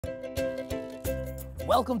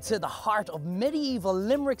Welcome to the heart of medieval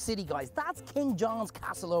Limerick City, guys. That's King John's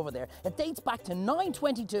castle over there. It dates back to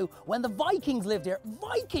 922 when the Vikings lived here.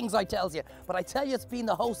 Vikings, I tells you. But I tell you, it's been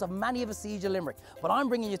the host of many of a siege of Limerick. But I'm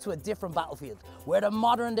bringing you to a different battlefield, where the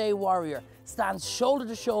modern day warrior stands shoulder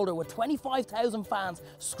to shoulder with 25,000 fans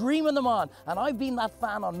screaming them on. And I've been that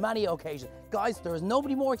fan on many occasions. Guys, there is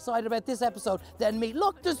nobody more excited about this episode than me.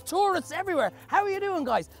 Look, there's tourists everywhere. How are you doing,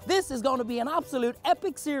 guys? This is going to be an absolute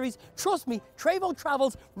epic series. Trust me, Treyvaud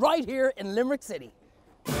Travels right here in Limerick City.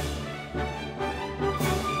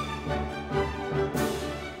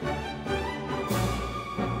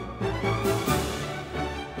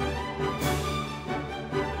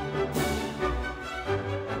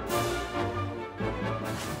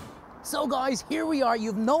 So guys, here we are.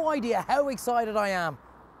 You've no idea how excited I am.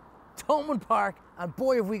 Thomond Park, and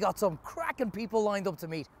boy have we got some cracking people lined up to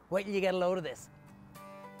meet. Wait till you get a load of this.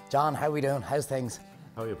 John, how are we doing? How's things?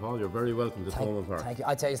 How are you, Paul? You're very welcome to Thomond Park. Thank you.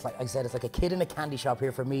 I tell you, it's like I said, it's like a kid in a candy shop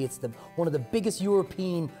here for me. It's one of the biggest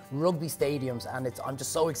European rugby stadiums, and I'm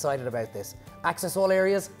just so excited about this. Access all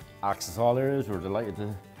areas? Access all areas. We're delighted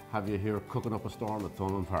to have you here cooking up a storm at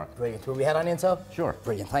Thomond Park. Brilliant. Will we head on in, so? Sure.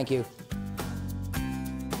 Brilliant. Thank you.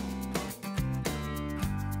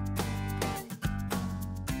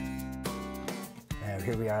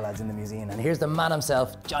 Here we are, lads, in the museum, and here's the man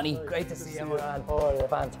himself, Johnny. Great to see you, man. Oh,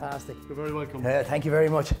 fantastic. You're very welcome. Thank you very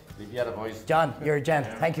much. Boys. John, you're a gent.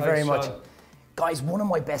 Thank you very much. Guys, one of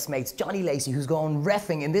my best mates, Johnny Lacey, who's going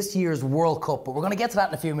reffing in this year's World Cup, but we're going to get to that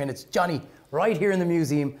in a few minutes. Johnny, right here in the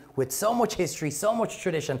museum with so much history, so much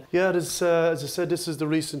tradition. Yeah, as I said, this is the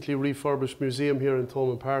recently refurbished museum here in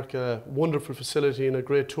Thomond Park. A wonderful facility and a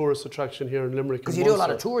great tourist attraction here in Limerick. Because you do a lot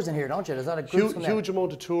of tours in here, don't you? Is that a huge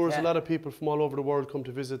amount of tours. Yeah. A lot of people from all over the world come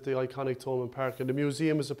to visit the iconic Thomond Park, and the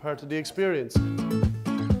museum is a part of the experience.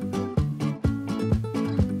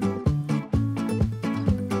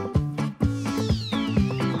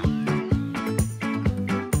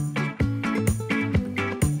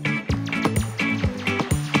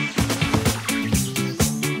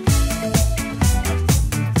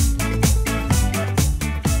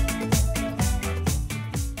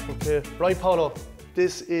 Right, Paolo,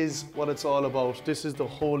 this is what it's all about. This is the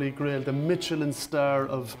holy grail, the Michelin star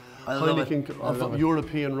of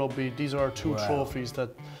European rugby. These are our two trophies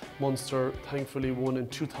that Munster thankfully won in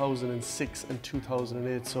 2006 and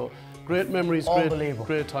 2008. So great memories,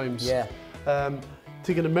 great times. Yeah.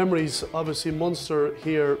 Thinking of memories, obviously Munster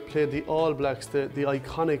here played the All Blacks, the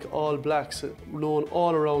iconic All Blacks known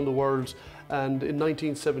all around the world. And in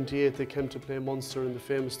 1978 they came to play Munster in the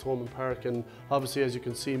famous Thomond Park, and obviously, as you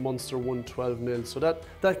can see, Munster won 12-0. So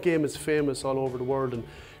that game is famous all over the world and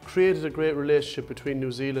created a great relationship between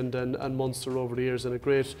New Zealand and Munster over the years, and a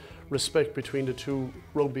great respect between the two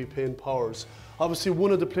rugby playing powers. Obviously,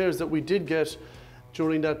 one of the players that we did get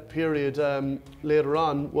during that period later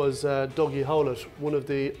on was Doug Howlett, one of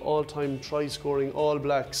the all-time try-scoring All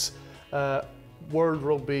Blacks, World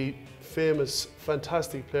Rugby famous,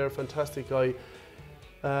 fantastic player, fantastic guy,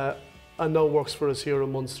 and now works for us here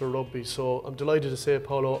in Munster Rugby. So I'm delighted to say,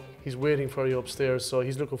 Paolo, he's waiting for you upstairs, so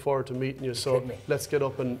he's looking forward to meeting you. So let's get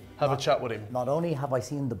up and have a chat with him. Not only have I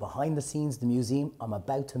seen the behind the scenes, the museum, I'm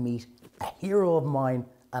about to meet a hero of mine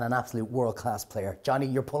and an absolute world-class player. Johnny,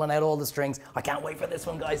 you're pulling out all the strings. I can't wait for this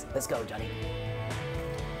one, guys. Let's go, Johnny.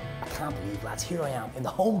 I can't believe, lads, here I am in the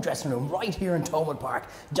home dressing room right here in Thomond Park.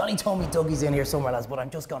 Johnny told me Dougie's in here somewhere, lads, but I'm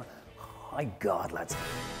just going, oh my God, lads.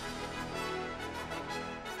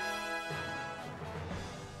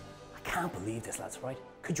 I can't believe this, lads, right?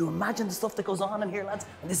 Could you imagine the stuff that goes on in here, lads?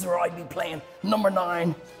 And this is where I'd be playing number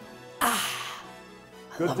 9.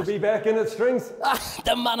 Good to be back in it, Strings.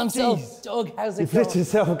 The man himself. Jeez. Doug, how's it going? You've let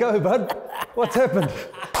yourself go, bud. What's happened?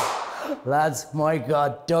 Lads, my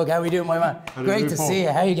God. Doug, how are we doing, my man? Great to see you.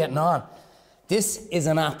 How are you getting on? This is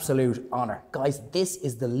an absolute honour. Guys, this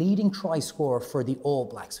is the leading try scorer for the All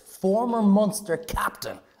Blacks. Former Munster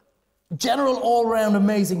captain. General all-round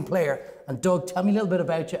amazing player. And Doug, tell me a little bit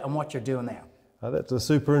about you and what you're doing there. That's a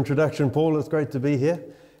super introduction, Paul. It's great to be here.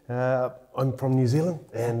 I'm from New Zealand,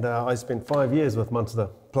 and I spent 5 years with Munster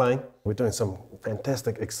playing. We're doing some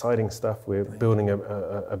fantastic, exciting stuff. We're building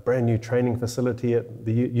a brand new training facility at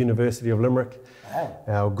the University of Limerick. Wow.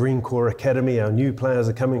 Our Green Corps Academy, our new players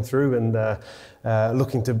are coming through and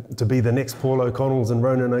looking to be the next Paul O'Connells and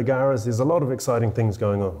Ronan O'Gara's. There's a lot of exciting things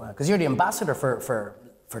going on. Because you're the ambassador for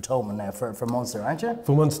Thomond now, for Munster, aren't you?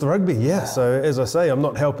 For Munster Rugby, yeah. Wow. So as I say, I'm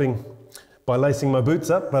not helping by lacing my boots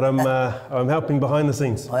up, but I'm helping behind the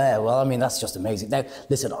scenes. Oh, yeah, well, I mean, that's just amazing. Now,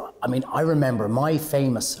 listen, I mean, I remember my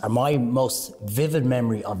most vivid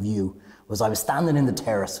memory of you was I was standing in the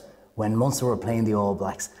terrace when Munster were playing the All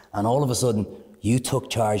Blacks, and all of a sudden, you took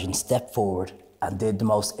charge and stepped forward and did the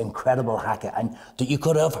most incredible haka, and you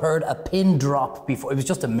could have heard a pin drop before. It was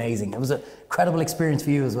just amazing. It was an incredible experience for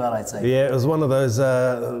you as well, I'd say. Yeah, it was one of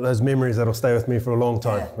those memories that'll stay with me for a long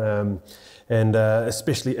time. Yeah. And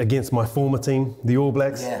especially against my former team, the All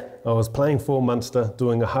Blacks. Yeah. I was playing for Munster,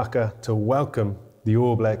 doing a haka to welcome the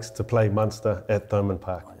All Blacks to play Munster at Thomond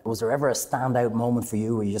Park. Was there ever a standout moment for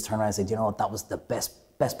you where you just turned around and said, you know what, that was the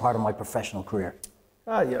best part of my professional career?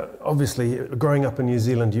 Yeah, obviously, growing up in New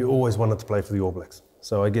Zealand, you always wanted to play for the All Blacks.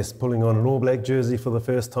 So I guess pulling on an All Black jersey for the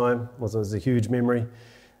first time was a huge memory.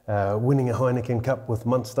 Winning a Heineken Cup with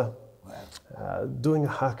Munster. Wow. Doing a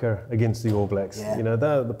haka against the All Blacks. Yeah. You know,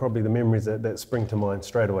 they're probably the memories that spring to mind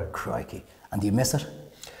straight away. Crikey. And do you miss it?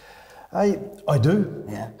 I do.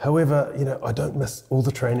 Yeah. However, you know, I don't miss all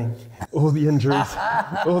the training, all the injuries,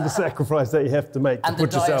 all the sacrifice that you have to make to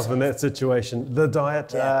put yourself in that situation. The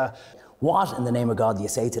diet. Yeah. What, in the name of God, do you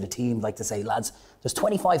say to the team, like to say, lads, there's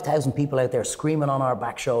 25,000 people out there screaming on our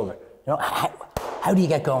back shoulder. You know, how do you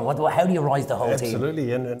get going? How do you rise the whole team?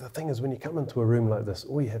 Absolutely. And the thing is, when you come into a room like this,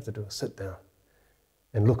 all you have to do is sit down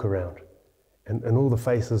and look around. And all the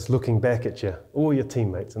faces looking back at you, all your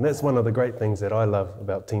teammates. And that's one of the great things that I love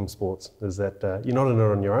about team sports, is that you're not in it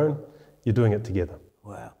on your own, you're doing it together.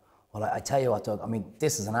 Wow. Well, I tell you what, Doug, I mean,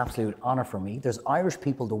 this is an absolute honour for me. There's Irish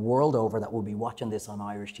people the world over that will be watching this on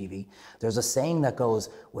Irish TV. There's a saying that goes,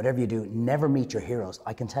 whatever you do, never meet your heroes.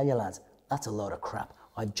 I can tell you, lads, that's a load of crap.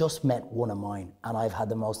 I've just met one of mine, and I've had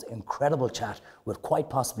the most incredible chat with quite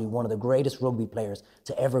possibly one of the greatest rugby players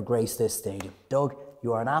to ever grace this stadium. Doug,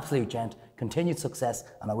 you are an absolute gent. Continued success,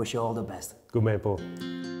 and I wish you all the best. Good man, Paul.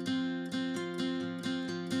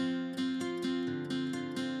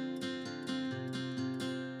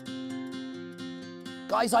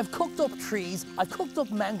 Guys, I've cooked up trees, I've cooked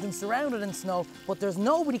up mountains surrounded in snow, but there's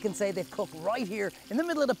nobody can say they've cooked right here in the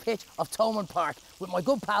middle of the pitch of Thomond Park with my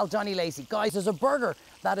good pal Johnny Lacey. Guys, there's a burger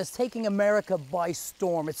that is taking America by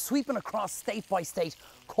storm. It's sweeping across state by state,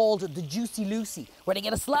 called the Juicy Lucy, where they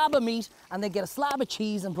get a slab of meat and they get a slab of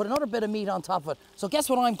cheese and put another bit of meat on top of it. So guess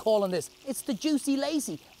what I'm calling this? It's the Juicy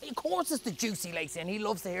Lacey. Of course it's the Juicy Lacey, and he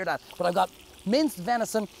loves to hear that. But I've got minced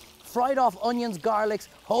venison, fried off onions, garlics,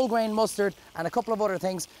 whole grain mustard, and a couple of other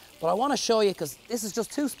things. But I want to show you, because this is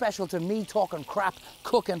just too special to me talking crap,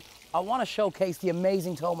 cooking. I want to showcase the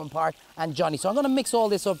amazing Thomond Park and Johnny. So I'm going to mix all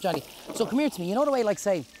this up, Johnny. So come here to me. You know the way, like,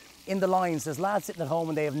 say, in the Lions, there's lads sitting at home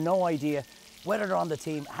and they have no idea whether they're on the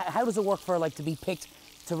team. How does it work for, like, to be picked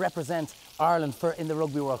to represent Ireland in the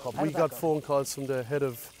Rugby World Cup? We got phone calls from the head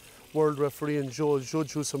of world referee and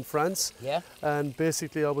judge who's from France. Yeah. And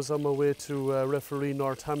basically I was on my way to referee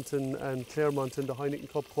Northampton and Claremont in the Heineken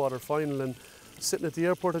Cup quarter final, and sitting at the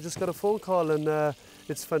airport I just got a phone call, and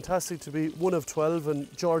it's fantastic to be one of 12,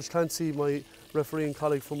 and George Clancy, my refereeing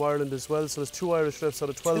colleague from Ireland as well, so there's 2 Irish refs out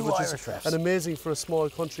of 12, which is an amazing for a small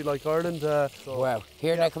country like Ireland. Wow.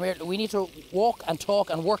 Here, now come here, we need to walk and talk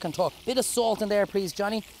and work and talk. Bit of salt in there please,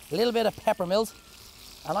 Johnny, a little bit of peppermint,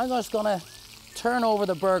 and I'm just going to turn over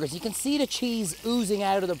the burgers. You can see the cheese oozing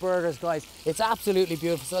out of the burgers, guys. It's absolutely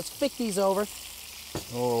beautiful. So let's flick these over.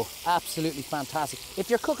 Oh, absolutely fantastic. If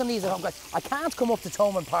you're cooking these at home, guys, I can't come up to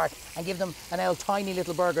Thomond Park and give them an old tiny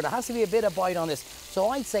little burger. There has to be a bit of bite on this. So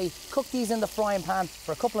I'd say cook these in the frying pan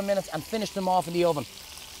for a couple of minutes and finish them off in the oven.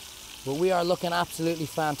 But we are looking absolutely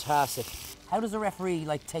fantastic. How does a referee,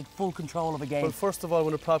 like, take full control of a game? Well, first of all,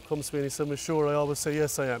 when a prop comes to me and he says, "I'm sure," I always say,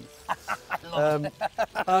 "Yes, I am."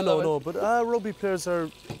 But rugby players are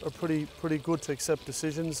pretty good to accept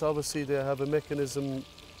decisions. Obviously, they have a mechanism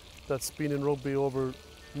that's been in rugby over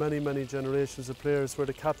many generations of players, where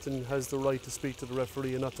the captain has the right to speak to the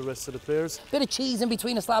referee and not the rest of the players. Bit of cheese in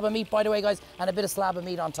between a slab of meat, by the way, guys, and a bit of slab of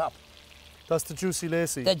meat on top. That's the Juicy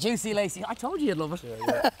Lacey. The Juicy Lacey. I told you you'd love it.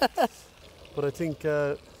 Yeah. But I think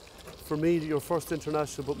for me, your first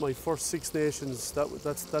international, but my first Six Nations,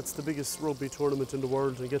 that's the biggest rugby tournament in the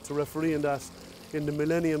world, and get to referee in that in the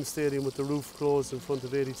Millennium Stadium with the roof closed in front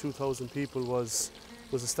of 82,000 people was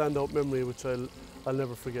a standout memory which I'll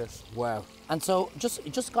never forget. Wow. And so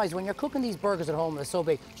just guys, when you're cooking these burgers at home, they're so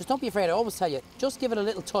big, just don't be afraid. I always tell you, just give it a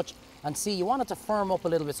little touch and see. You want it to firm up a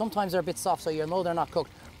little bit. Sometimes they're a bit soft, so you know they're not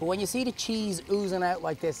cooked. But when you see the cheese oozing out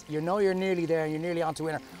like this, you know you're nearly there and you're nearly onto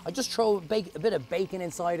winner. I just throw a bit of bacon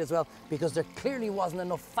inside as well, because there clearly wasn't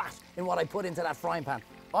enough fat in what I put into that frying pan.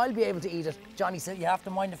 I'll be able to eat it. Johnny said you have to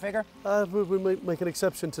mind the figure. We might make an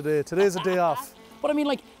exception today. Today's a day off. But I mean,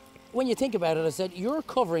 like, when you think about it, I said you're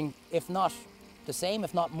covering, if not the same,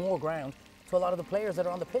 if not more ground to a lot of the players that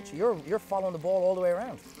are on the pitch. You're following the ball all the way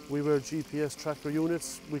around. We wear GPS tracker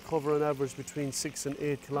units. We cover an average between 6 and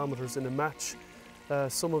 8 kilometres in a match.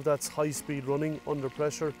 Some of that's high speed running under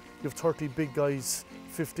pressure. You have 30 big guys,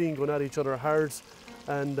 15 going at each other hard,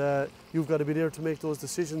 and you've got to be there to make those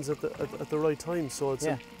decisions at the right time. So it's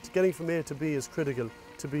getting from A to B is critical,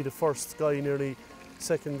 to be the first guy, nearly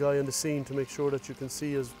second guy on the scene, to make sure that you can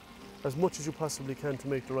see as much as you possibly can to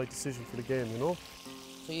make the right decision for the game, you know.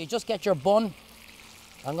 So you just get your bun.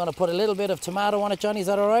 I'm going to put a little bit of tomato on it, Johnny, is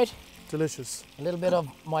that all right? Delicious. A little bit of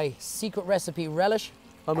my secret recipe relish.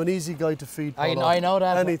 I'm an easy guy to feed, Paul. I know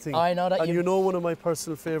that. Anything. I know that. And you know one of my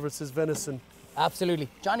personal favourites is venison. Absolutely.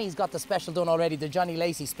 Johnny's got the special done already, the Johnny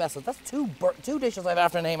Lacey special. That's two dishes I've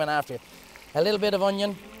after naming after you. A little bit of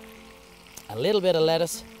onion, a little bit of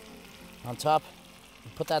lettuce on top.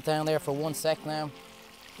 Put that down there for 1 sec now.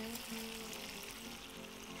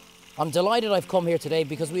 I'm delighted I've come here today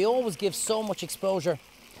because we always give so much exposure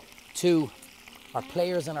to our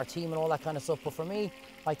players and our team and all that kind of stuff. But for me,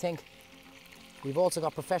 I think we've also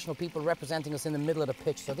got professional people representing us in the middle of the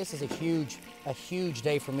pitch. So this is a huge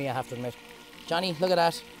day for me, I have to admit. Johnny, look at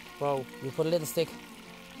that. Wow. You put a little stick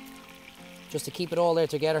just to keep it all there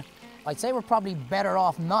together. I'd say we're probably better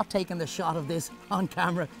off not taking the shot of this on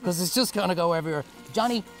camera because it's just going to go everywhere.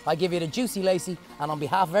 Johnny, I give you the juicy Lacey, and on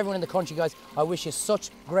behalf of everyone in the country, guys, I wish you such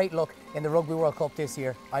great luck in the Rugby World Cup this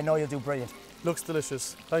year. I know you'll do brilliant. Looks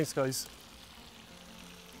delicious. Thanks, guys.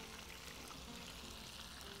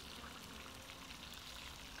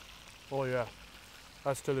 Oh yeah,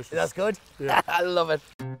 that's delicious. That's good? Yeah. I love it.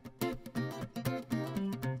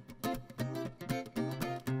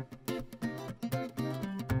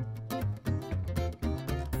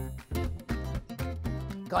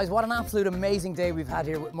 Guys, what an absolute amazing day we've had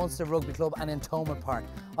here with Munster Rugby Club and in Thomond Park.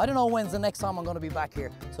 I don't know when's the next time I'm going to be back here,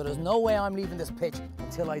 so there's no way I'm leaving this pitch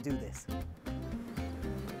until I do this.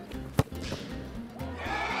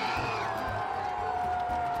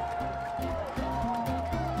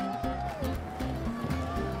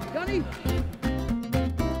 Johnny!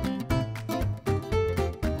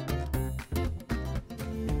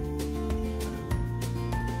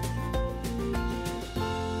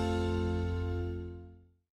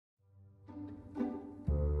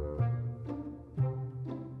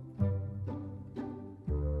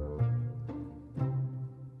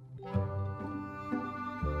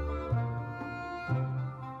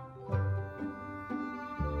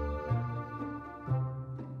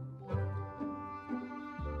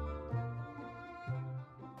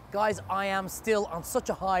 Guys, I am still on such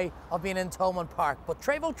a high of being in Thomond Park, but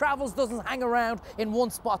Treyvaud Travels doesn't hang around in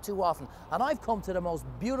one spot too often. And I've come to the most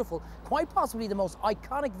beautiful, quite possibly the most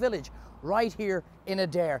iconic village right here in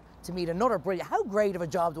Adare to meet another brilliant. How great of a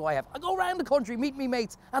job do I have? I go around the country, meet me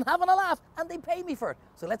mates and having a laugh, and they pay me for it.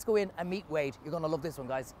 So let's go in and meet Wade. You're gonna love this one,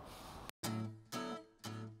 guys.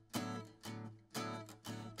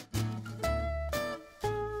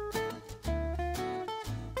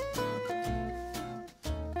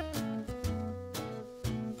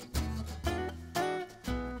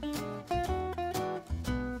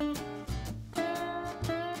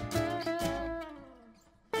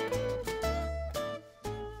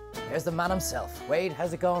 There's the man himself. Wade,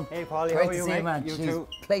 how's it going? Hey, Paulie, Great how are to you, see mate? you, man. You Jeez, too.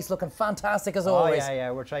 Place looking fantastic as always. Oh,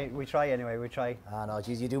 yeah, we try anyway, we try. Ah, no,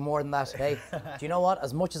 geez, you do more than that. Hey, do you know what?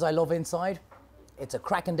 As much as I love inside, it's a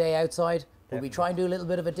cracking day outside. Will we try and do a little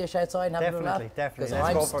bit of a dish outside and have a bit of that? Definitely.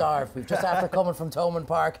 Because I'm starved. We've just after coming from Thomond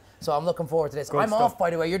Park, so I'm looking forward to this. I'm off, by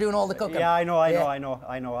the way. You're doing all the cooking. Yeah, I know.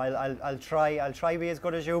 I'll try be as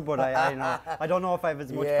good as you, but I don't know if I have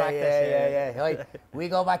as much practice. Yeah. Right. We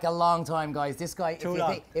go back a long time, guys. This guy,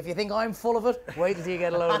 if you think I'm full of it, wait until you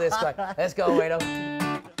get a load of this guy. Let's go, Wado.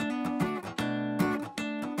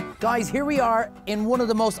 Guys, here we are in one of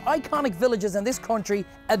the most iconic villages in this country,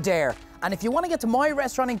 Adare. And if you want to get to my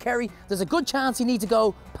restaurant in Kerry, there's a good chance you need to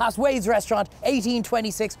go past Wade's restaurant,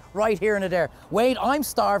 1826, right here in Adare. Wade, I'm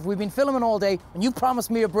starved. We've been filming all day, and you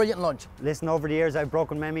promised me a brilliant lunch. Listen, over the years, I've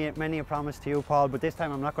broken many a promise to you, Paul, but this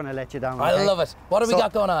time I'm not going to let you down. I love it. What have we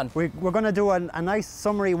got going on? We're going to do a nice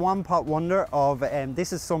summery one-pot wonder of,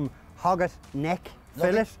 this is some hogget neck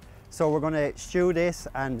fillet. So we're going to stew this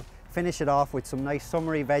and finish it off with some nice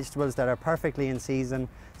summery vegetables that are perfectly in season,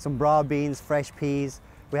 some broad beans, fresh peas.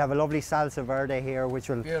 We have a lovely salsa verde here, which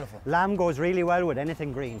will... Beautiful. Lamb goes really well with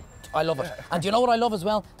anything green. I love it. And do you know what I love as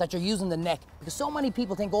well? That you're using the neck. Because so many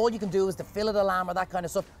people think all you can do is to fillet a lamb or that kind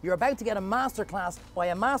of stuff. You're about to get a master class by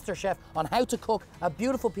a master chef on how to cook a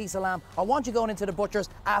beautiful piece of lamb. I want you going into the butcher's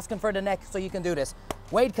asking for the neck so you can do this.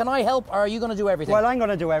 Wade, can I help, or are you going to do everything? Well, I'm going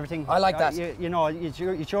to do everything. I like that. You know, it's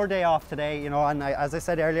your day off today, you know, and as I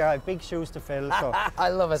said earlier, I have big shoes to fill. So. I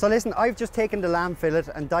love it. So listen, I've just taken the lamb fillet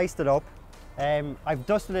and diced it up. I've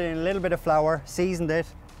dusted it in a little bit of flour, seasoned it,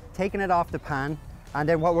 taken it off the pan. And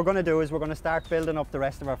then what we're going to do is we're going to start building up the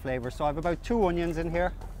rest of our flavours. So I have about 2 onions in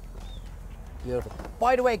here. Beautiful.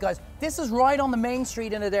 By the way, guys, this is right on the main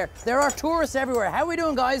street in Adare. There are tourists everywhere. How are we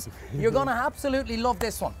doing, guys? You're going to absolutely love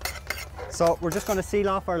this one. So we're just going to seal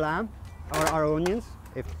off our lamb, or our onions.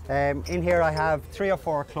 In here I have 3 or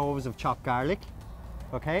 4 cloves of chopped garlic.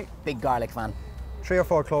 Okay. Big garlic fan. 3 or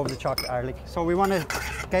 4 cloves of chopped garlic. So we want to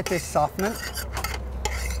get this softening.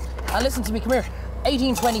 And listen to me, come here.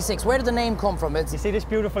 1826, where did the name come from? You see this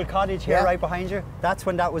beautiful cottage here right behind you? That's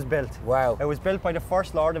when that was built. Wow. It was built by the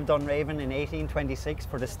first Lord of Dunraven in 1826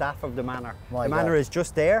 for the staff of the manor. My the manor God. is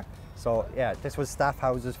just there. So yeah, this was staff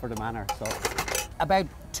houses for the manor. So about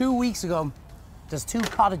 2 weeks ago, there's 2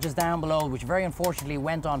 cottages down below which very unfortunately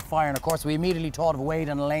went on fire, and of course we immediately thought of Wade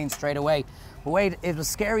and Elaine straight away. But Wade, it was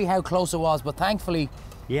scary how close it was, but thankfully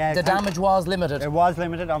the damage was limited. It was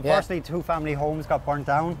limited. Unfortunately, 2 family homes got burnt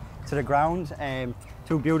down to the ground.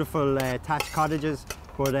 2 beautiful thatched cottages,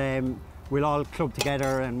 but we'll all club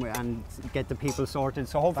together and get the people sorted.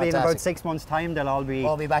 So hopefully in about 6 months' time they'll all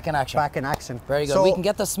be back in action. Back in action. Very good. So, we can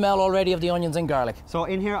get the smell already of the onions and garlic. So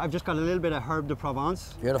in here I've just got a little bit of herb de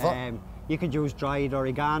Provence. Beautiful. You could use dried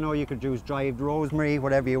oregano, you could use dried rosemary,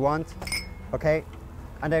 whatever you want. Okay,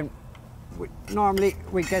 and then normally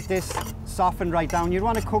we get this softened right down. You'd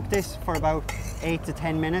want to cook this for about 8 to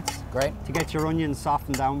 10 minutes. Great. To get your onions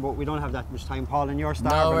softened down, but we don't have that much time, Paul, and you're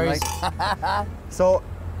starving, No worries. right? So,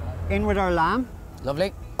 in with our lamb.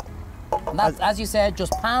 Lovely. And that's, as you said,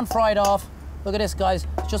 just pan fried off. Look at this, guys.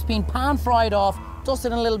 It's just been pan fried off,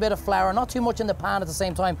 dusted in a little bit of flour, not too much in the pan at the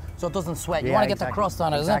same time so it doesn't sweat. You want to get the crust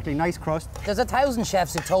on it, Exactly, isn't it? nice crust. There's 1,000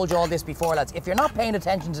 chefs who've told you all this before, lads. If you're not paying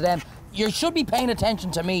attention to them, you should be paying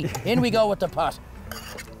attention to me. In we go with the pot.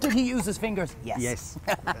 Did he use his fingers? Yes.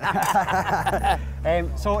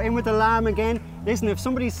 So in with the lamb again. Listen, if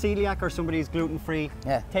somebody's celiac or somebody's gluten-free,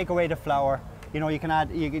 take away the flour. You know, you can add,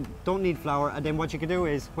 don't need flour, and then what you can do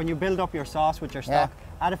is, when you build up your sauce with your stock,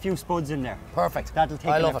 add a few spuds in there. Perfect. That'll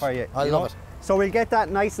take it for you. I love it. So we'll get that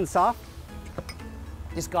nice and soft.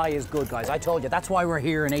 This guy is good, guys. I told you, that's why we're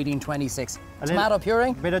here in 1826. Tomato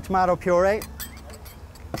puree? Bit of tomato puree.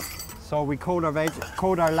 So we coat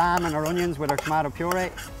our lamb and our onions with our tomato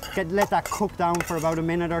puree. Let that cook down for about a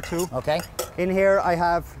minute or 2. Okay. In here I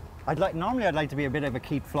have, normally I'd like to be a bit of a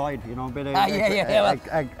Keith Floyd, you know, a bit of that's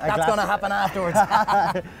going to happen afterwards.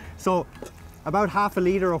 So about half a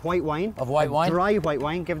litre of white wine. Of white wine? Dry white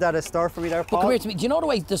wine. Give that a stir for me there, Paul. But come here to me. Do you know the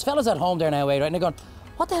way, there's fellas at home there now, Wade, right? And they're going,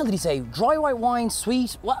 what the hell did he say? Dry white wine,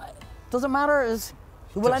 sweet? What? Does it matter?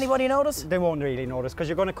 Will anybody notice? They won't really notice because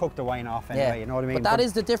you're going to cook the wine off anyway, you know what I mean? But that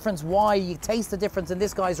is the difference, why you taste the difference in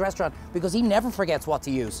this guy's restaurant, because he never forgets what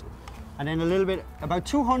to use. And then a little bit, about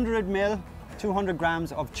 200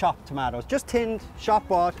 grams of chopped tomatoes. Just tinned, shop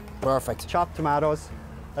bought. Perfect. Chopped tomatoes.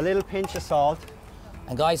 A little pinch of salt.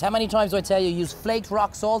 And guys, how many times do I tell you, use flaked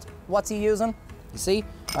rock salt? What's he using? You see?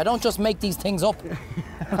 I don't just make these things up.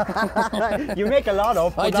 You make a lot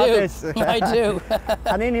up. I do. I do.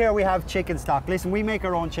 And in here we have chicken stock. Listen, we make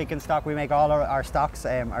our own chicken stock. We make all our stocks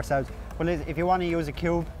ourselves. But if you want to use a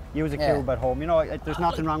cube, use a cube at home. You know, there's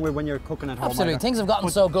nothing wrong with when you're cooking at home. Absolutely. Things have gotten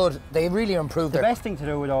so good. They really improved. The best thing to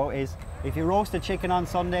do though is, if you roast a chicken on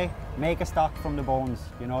Sunday, make a stock from the bones.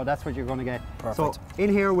 You know, that's what you're going to get. Perfect. So in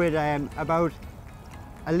here with about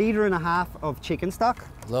 1.5 litres of chicken stock.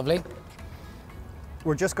 Lovely.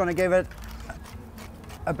 We're just going to give it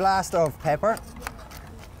a blast of pepper.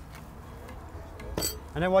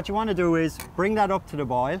 And then what you want to do is bring that up to the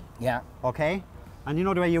boil. Yeah. Okay? And you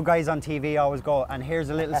know the way you guys on TV always go, and here's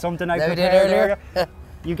a little something I That we prepared did earlier.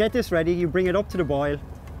 You get this ready, you bring it up to the boil,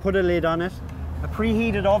 put a lid on it, a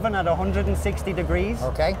preheated oven at 160 degrees.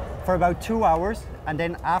 Okay. For about 2 hours, and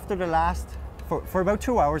then after for about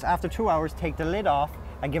 2 hours, after 2 hours, take the lid off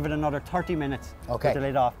and give it another 30 minutes with the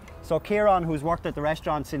lid off. So Kieran, who's worked at the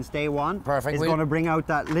restaurant since day one, is going to bring out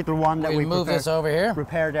that little one that we move this over here.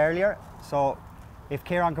 Prepared earlier. So if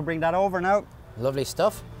Kieran can bring that over now. Lovely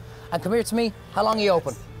stuff. And come here to me, how long are you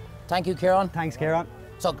open? Thank you, Kieran. Thanks, Kieran.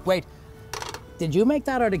 So wait, did you make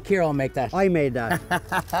that or did Kieran make that? I made that.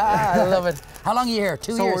 I love it. How long are you here?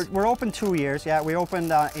 2 years? So we're open 2 years, yeah. We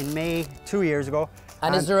opened in May 2 years ago.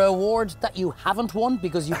 And is there an award that you haven't won?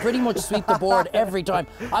 Because you pretty much sweep the board every time.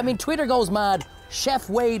 I mean, Twitter goes mad. Chef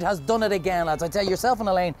Wade has done it again, lads. I tell you, yourself and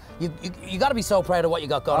Elaine, you got to be so proud of what you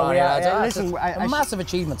got going on here, lads. Listen, a massive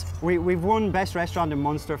achievement. We've won Best Restaurant in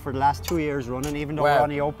Munster for the last 2 years running, even though we're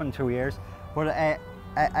only open 2 years. But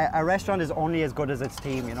a restaurant is only as good as its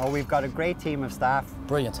team, you know. We've got a great team of staff.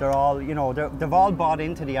 Brilliant. They're all, you know, they've all bought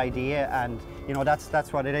into the idea, and, you know,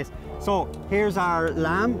 that's what it is. So here's our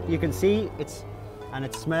lamb. You can see it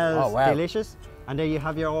smells delicious. And there you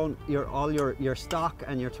have all your stock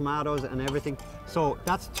and your tomatoes and everything. So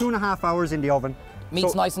that's 2.5 hours in the oven.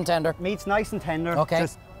 Meat's So nice and tender. Meat's nice and tender. Okay.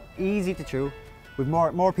 Just easy to chew. With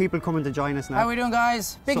more people coming to join us now. How are we doing,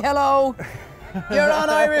 guys? Big hello. You're on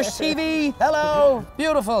Irish TV. Hello.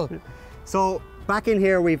 Beautiful. So back in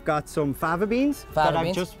here we've got some fava beans. Fava that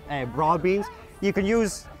beans. are just broad beans. You can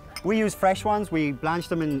use, we use fresh ones. We blanch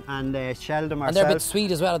them and shell them ourselves. And they're a bit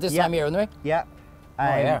sweet as well at this time of year, aren't they? Yeah.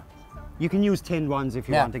 Yeah. You can use tinned ones if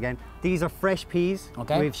you want again. These are fresh peas.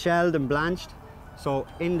 Okay. We've shelled and blanched. So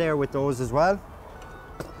in there with those as well.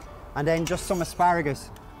 And then just some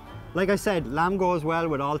asparagus. Like I said, lamb goes well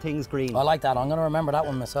with all things green. I like that. I'm going to remember that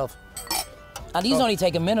one myself. And these only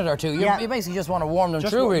take a minute or two. You basically just want to warm them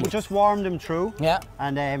through, really. Just warm them through. Yeah.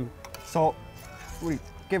 And so we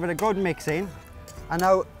give it a good mix in. And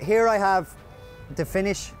now here I have the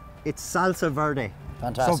finish. It's salsa verde.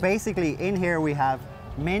 Fantastic. So basically in here we have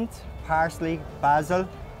mint, parsley, basil,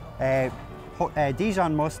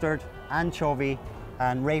 Dijon mustard, anchovy,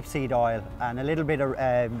 and rapeseed oil, and a little bit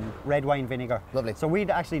of red wine vinegar. Lovely. So we'd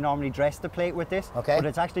actually normally dress the plate with this, but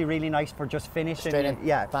it's actually really nice for just finishing. Straight in.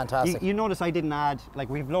 Yeah, Fantastic. You notice I didn't add, like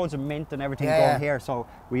we've loads of mint and everything going here, so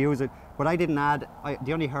we use it. But I didn't add.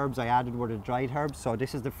 The only herbs I added were the dried herbs. So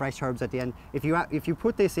this is the fresh herbs at the end. If you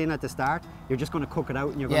put this in at the start, you're just going to cook it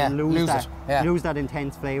out, and you're going to lose that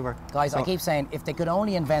intense flavour. Guys, I keep saying, if they could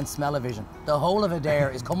only invent smell-o-vision, the whole of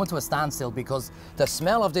Adare is coming to a standstill because the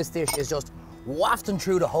smell of this dish is just wafting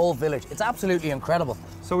through the whole village. It's absolutely incredible.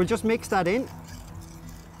 So we'll just mix that in.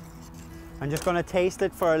 I'm just going to taste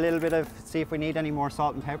it for a little bit see if we need any more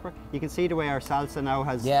salt and pepper. You can see the way our salsa now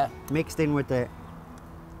has mixed in with the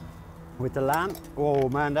lamb. Oh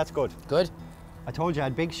man, that's good. Good. I told you I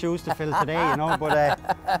had big shoes to fill today, you know, but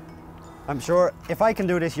I'm sure if I can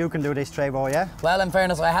do this, you can do this, Treyvaud, yeah? Well, in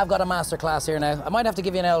fairness, I have got a master class here now. I might have to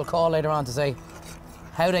give you an old call later on to say,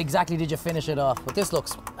 how exactly did you finish it off? But this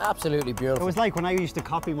looks absolutely beautiful. It was like when I used to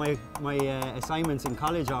copy my assignments in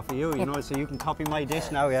college off of you know, so you can copy my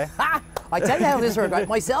dish now, yeah? Ha! I tell you how this worked, right?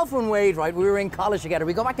 Myself and Wade, right, we were in college together.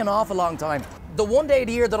 We go back an awful long time. The one day of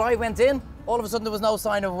the year that I went in, all of a sudden there was no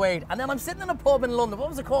sign of Wade. And then I'm sitting in a pub in London. What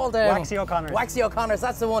was it called? Waxy O'Connor's. Waxy O'Connor's,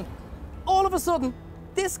 that's the one. All of a sudden,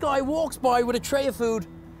 this guy walks by with a tray of food,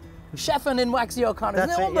 chefing in Waxy O'Connor's.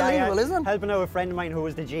 Isn't it unbelievable, isn't it? Helping out a friend of mine who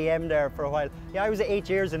was the GM there for a while. Yeah, I was 8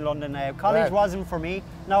 years in London. College wasn't for me.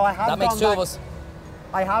 Now I have that makes two of us.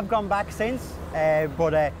 I have gone back since,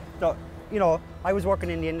 but you know, I was working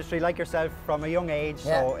in the industry like yourself from a young age.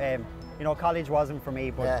 So you know, college wasn't for me.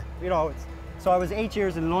 But you know, so I was 8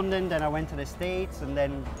 years in London. Then I went to the States, and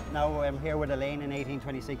then now I'm here with Elaine in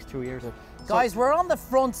 1826, 2 years. Guys, we're on the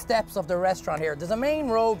front steps of the restaurant here. There's a main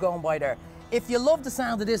road going by there. If you love the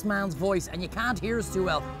sound of this man's voice and you can't hear us too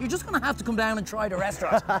well, you're just going to have to come down and try the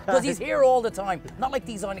restaurant because he's here all the time. Not like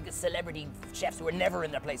these celebrity chefs who are never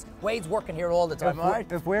in their place. Wade's working here all the time, all right?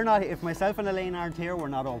 If myself and Elaine aren't here, we're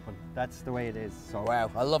not open. That's the way it is. So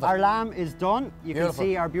wow, I love it. Our lamb is done. You can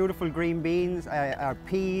see our beautiful green beans, our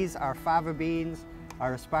peas, our fava beans,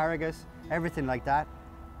 our asparagus, everything like that.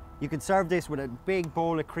 You could serve this with a big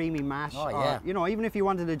bowl of creamy mash. Or, you know, even if you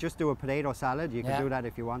wanted to just do a potato salad, you could do that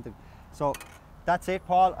if you wanted. So that's it,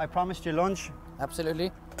 Paul. I promised you lunch.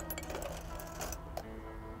 Absolutely.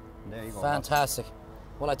 There you go. Fantastic.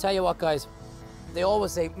 Well, I tell you what, guys. They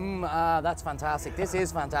always say, that's fantastic. This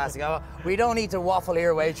is fantastic. We don't need to waffle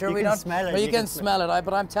here, Wade. Sure, we don't. Smell it. Well, you can smell it.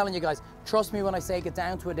 But I'm telling you guys, trust me when I say get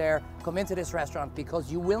down to Adare, come into this restaurant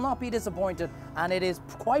because you will not be disappointed. And it is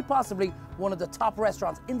quite possibly one of the top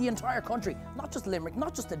restaurants in the entire country. Not just Limerick,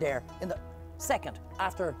 not just Adare, in the second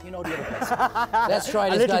after, you know, the other place. Let's try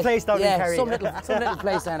this, guys. A little place down in Kerry. some little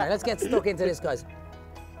place down there. Let's get stuck into this, guys.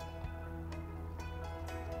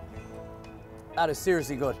 That is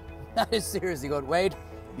seriously good. That is seriously good. Wade,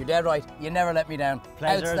 you're dead right. You never let me down.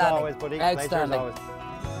 Pleasure as always, buddy. Outstanding. Pleasure as always.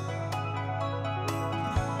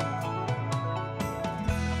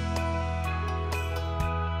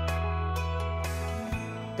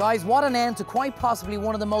 Guys, what an end to quite possibly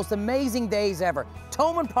one of the most amazing days ever.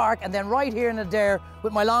 Thomond Park and then right here in Adare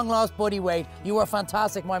with my long lost buddy Wade. You were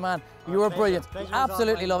fantastic, my man. You were brilliant.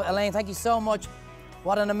 Absolutely love it. Elaine, thank you so much.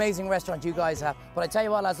 What an amazing restaurant you guys have. But I tell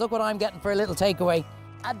you what, lads, look what I'm getting for a little takeaway.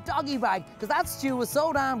 A doggy bag, because that stew was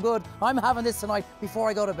so damn good. I'm having this tonight before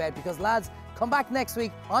I go to bed because, lads, come back next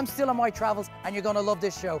week. I'm still on my travels and you're going to love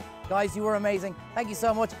this show. Guys, you were amazing. Thank you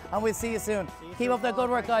so much and we'll see you soon. Keep up the good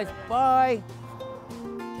work, guys. Bye.